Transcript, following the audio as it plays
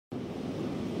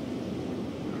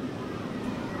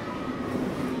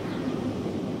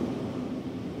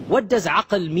What does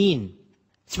aql mean?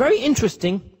 It's very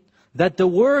interesting that the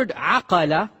word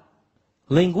aqala,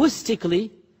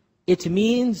 linguistically, it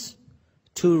means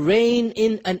to rein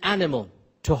in an animal,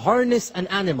 to harness an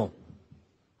animal.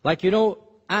 Like, you know,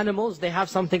 animals, they have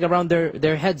something around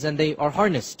their heads and they are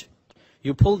harnessed.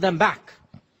 You pull them back.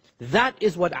 That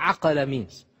is what aqala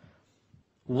means.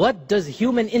 What does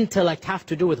human intellect have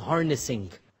to do with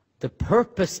harnessing? The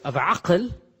purpose of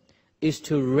aql is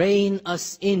to rein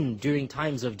us in during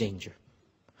times of danger,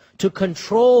 to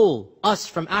control us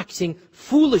from acting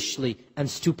foolishly and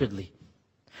stupidly,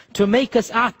 to make us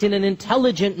act in an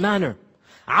intelligent manner.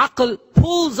 Aql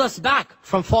pulls us back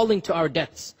from falling to our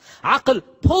debts. Aql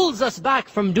pulls us back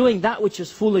from doing that which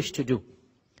is foolish to do.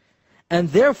 And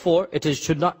therefore,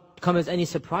 should not come as any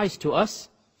surprise to us,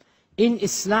 in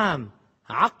Islam,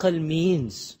 aql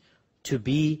means to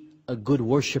be a good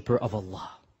worshipper of Allah.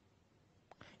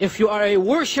 If you are a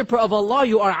worshipper of Allah,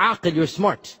 you are aql, you're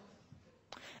smart.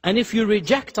 And if you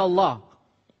reject Allah,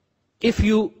 if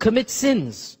you commit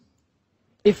sins,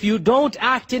 if you don't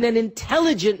act in an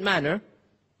intelligent manner,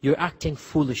 you're acting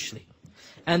foolishly.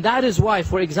 And that is why,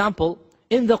 for example,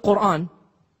 in the Quran,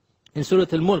 in Surah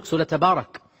Al-Mulk, Surah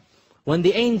Tabarak, when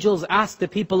the angels asked the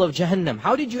people of Jahannam,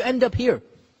 how did you end up here?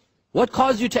 What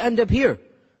caused you to end up here?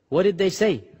 What did they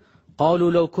say?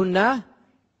 قَالُوا لَوْ كُنَّا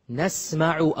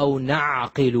نَسْمَعُ أَوْ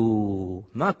نَعْقِلُ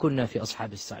مَا كُنَّا فِي أَصْحَابِ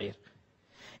السَّعِيرِ.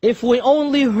 If we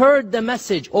only heard the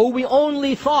message, or we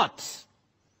only thought,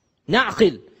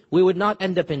 نَعْقِل, we would not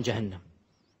end up in Jahannam.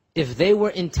 If they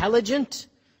were intelligent,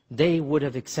 they would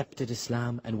have accepted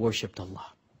Islam and worshipped Allah.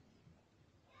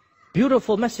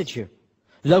 Beautiful message here.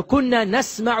 لَوْ كُنَّا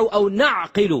نَسْمَعُ أَوْ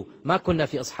نَعْقِلُ مَا كُنَّا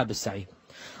فِي أَصْحَابِ السَّعِيرِ.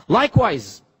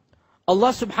 Likewise, Allah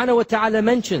subhanahu wa ta'ala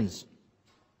mentions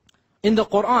in the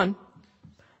Quran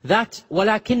that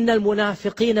وَلَكِنَّ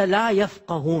الْمُنَافِقِينَ لَا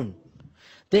يَفْقَهُونَ.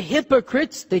 The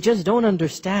hypocrites, they just don't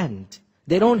understand.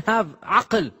 They don't have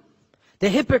aql. The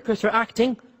hypocrites are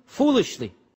acting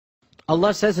foolishly.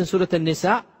 Allah says in Surah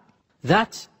An-Nisa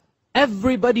that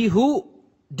everybody who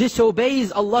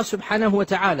disobeys Allah subhanahu wa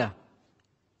ta'ala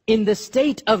in the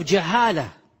state of jahala,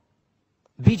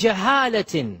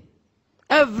 bijahalatin,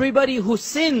 everybody who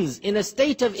sins in a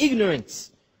state of ignorance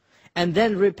and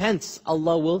then repents,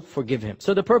 Allah will forgive him.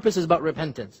 So the purpose is about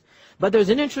repentance. But there's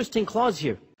an interesting clause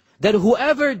here, that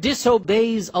whoever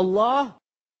disobeys Allah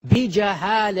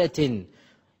bijahalatin,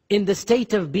 in the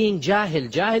state of being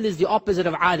jahil. Jahil is the opposite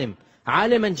of alim.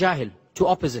 Alim and jahil, two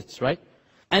opposites, right?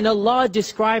 And Allah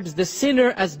describes the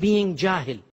sinner as being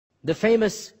jahil. The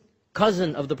famous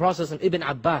cousin of the Prophet Ibn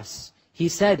Abbas, he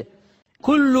said,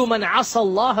 كُلُّ مَنْ عَصَى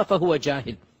اللَّهَ فَهُوَ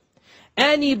جَاهِلٌ.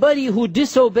 Anybody who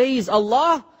disobeys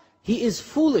Allah, he is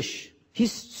foolish.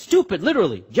 He's stupid,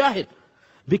 literally, jahil.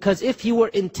 Because if he were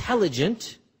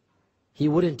intelligent, he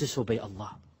wouldn't disobey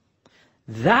Allah.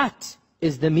 That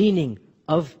is the meaning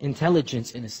of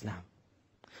intelligence in Islam.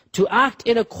 To act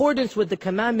in accordance with the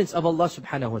commandments of Allah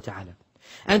subhanahu wa ta'ala.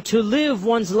 And to live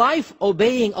one's life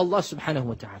obeying Allah subhanahu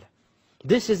wa ta'ala.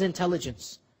 This is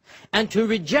intelligence. And to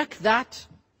reject that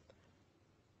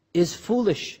is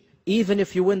foolish, even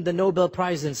if you win the Nobel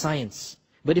Prize in science.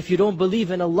 But if you don't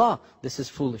believe in Allah, this is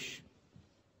foolish.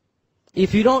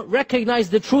 If you don't recognize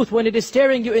the truth when it is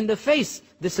staring you in the face,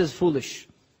 this is foolish.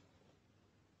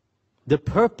 The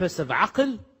purpose of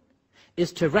aql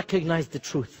is to recognize the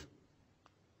truth.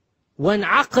 When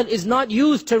aql is not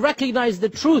used to recognize the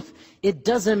truth, it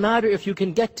doesn't matter if you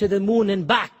can get to the moon and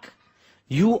back.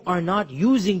 You are not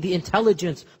using the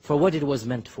intelligence for what it was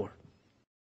meant for.